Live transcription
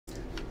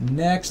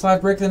Next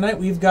live break of the night,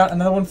 we've got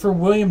another one for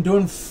William,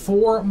 doing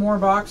 4 more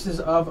boxes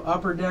of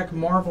Upper Deck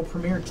Marvel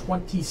Premiere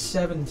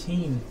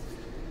 2017.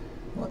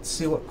 Let's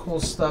see what cool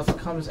stuff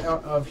comes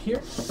out of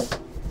here.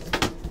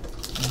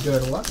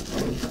 Good luck.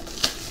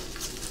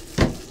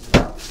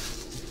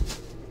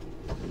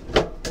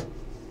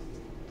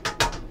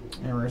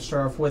 And we're going to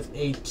start off with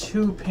a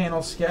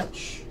 2-panel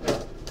sketch.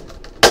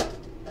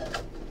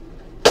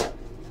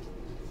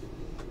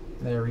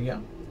 There we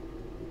go.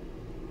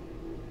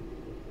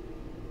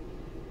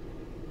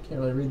 Can't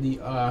really read the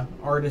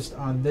artist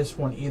on this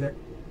one either.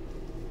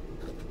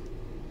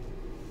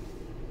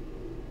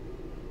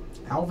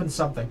 Alvin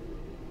something.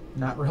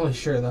 Not really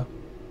sure though.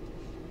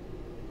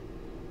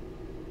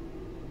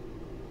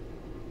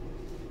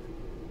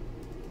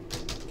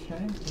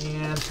 Okay,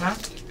 and pack.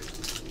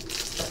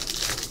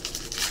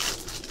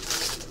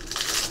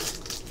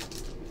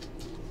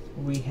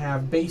 We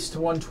have base to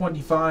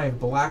 125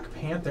 Black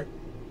Panther,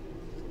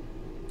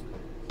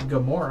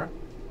 Gamora,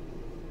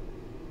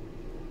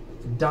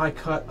 die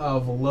cut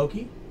of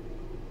Loki,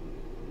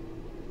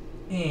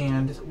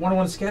 and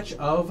 101 sketch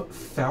of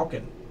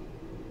Falcon.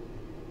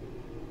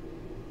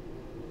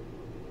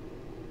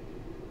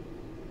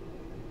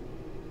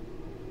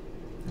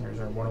 There's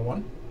our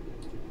 101.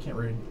 Can't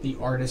read the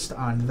artist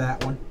on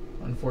that one,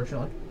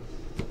 unfortunately.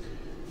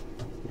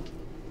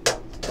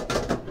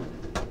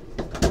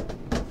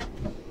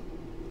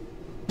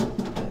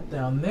 That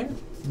down there.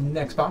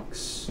 Next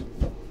box.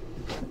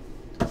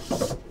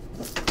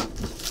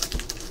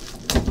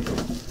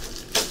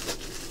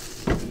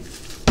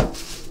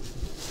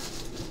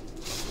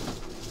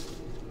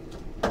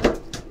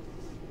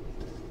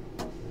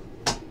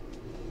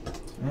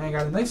 And I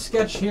got a nice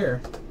sketch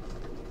here.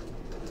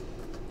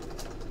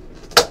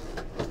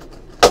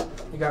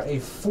 We got a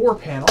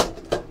 4-panel.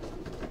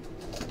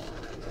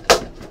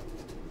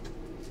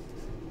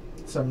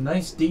 Some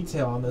nice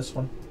detail on this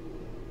one.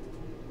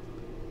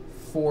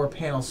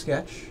 4-panel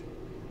sketch.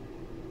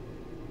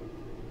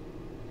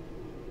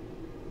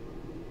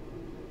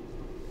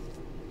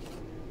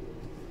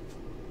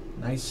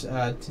 Nice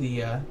to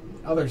the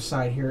other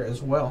side here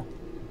as well.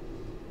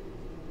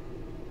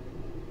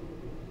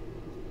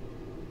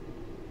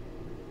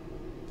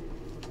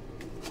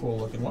 Cool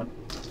looking one.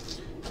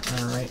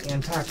 Alright,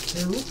 and pack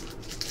 2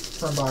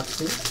 from box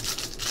 2.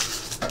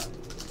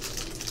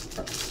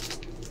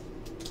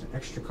 An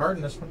extra card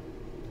in this one,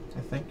 I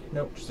think.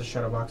 Nope, just a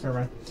shadow box. Never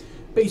mind.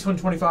 Base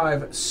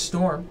 125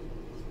 Storm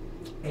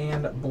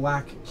and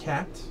Black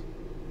Cat.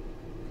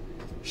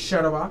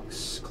 Shadow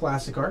box,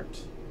 classic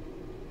art.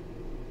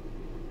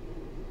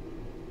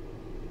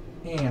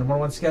 And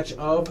 101 sketch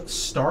of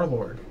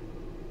Star-Lord.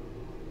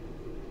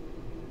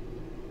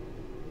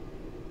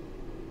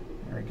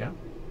 There we go.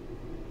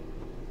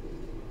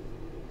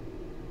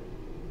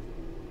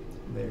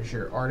 There's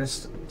your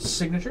artist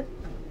signature.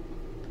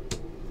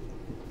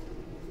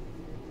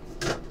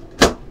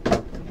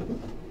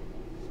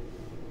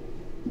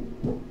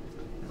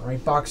 All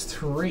right, box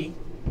 3.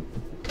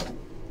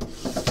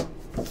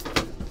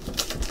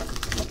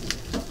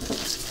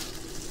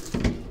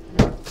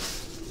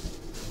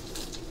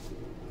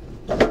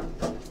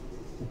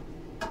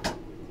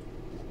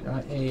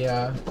 Got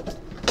a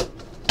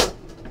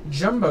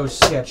jumbo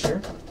sketch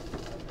here.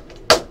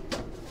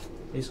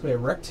 Basically a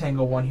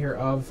rectangle one here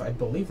of, I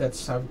believe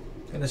that's, I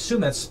can assume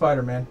that's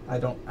Spider-Man. I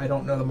don't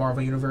know the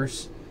Marvel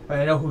Universe.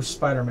 I know who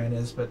Spider-Man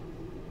is, but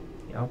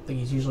I don't think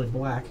he's usually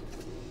black.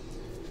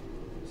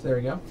 So there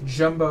we go.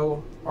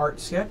 Jumbo art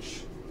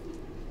sketch.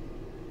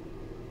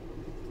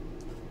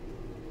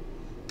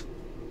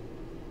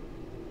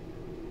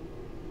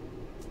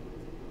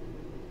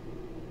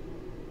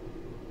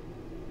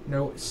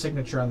 No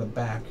signature on the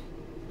back,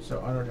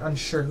 so I'm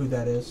unsure who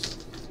that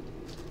is.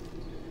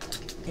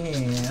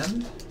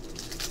 And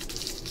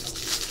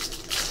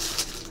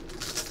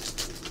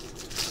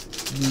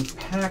the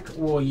pack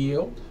will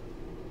yield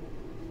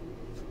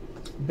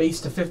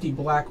base to 50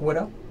 Black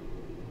Widow,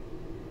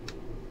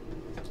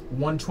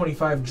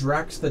 125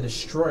 Drax the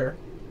Destroyer,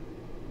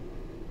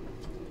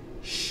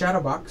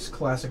 Shadowbox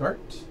classic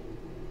art,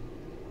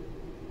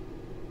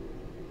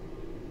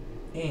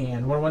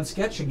 and 101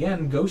 sketch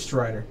again, Ghost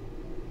Rider.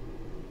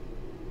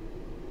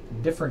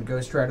 Different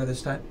Ghost Rider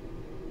this time.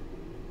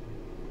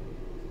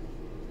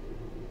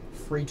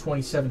 Free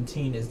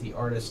 2017 is the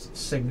artist's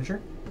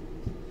signature.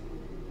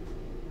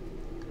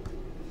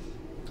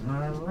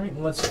 Alright,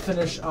 let's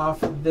finish off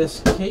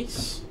this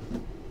case.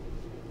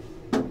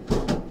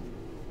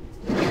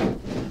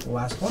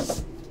 Last one.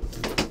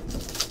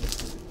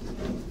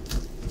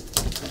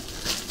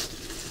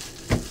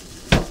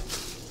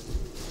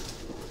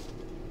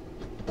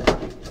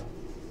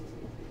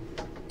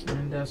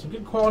 And some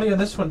good quality on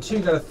this one too.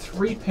 Got a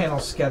 3-panel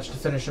sketch to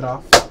finish it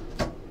off.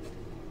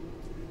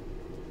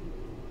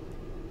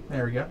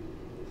 There we go.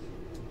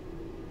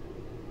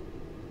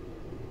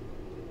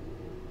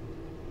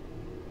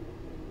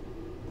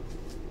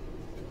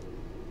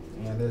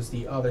 And there's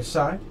the other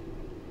side.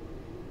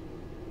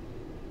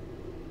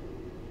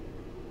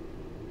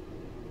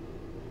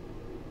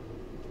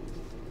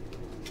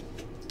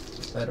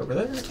 That over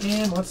there,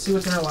 and let's see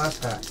what's in our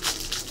last pack.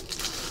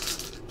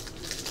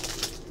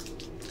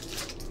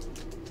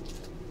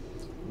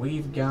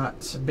 We've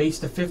got base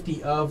to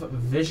 50 of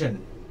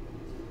Vision,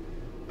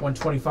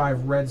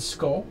 125 Red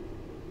Skull,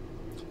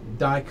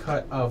 die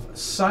cut of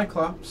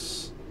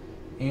Cyclops,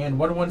 and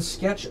 1/1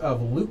 sketch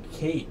of Luke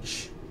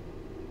Cage.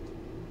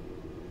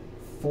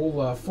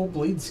 Full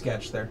bleed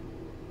sketch there.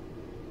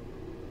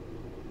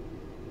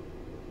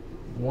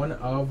 1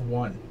 of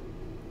 1.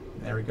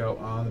 There we go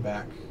on the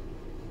back.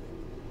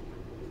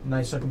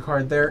 Nice looking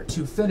card there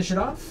to finish it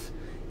off.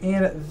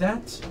 And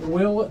that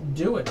will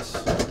do it.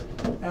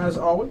 As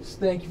always,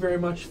 thank you very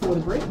much for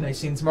the break. Nice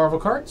seeing some Marvel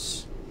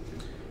cards.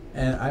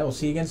 And I will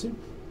see you again soon.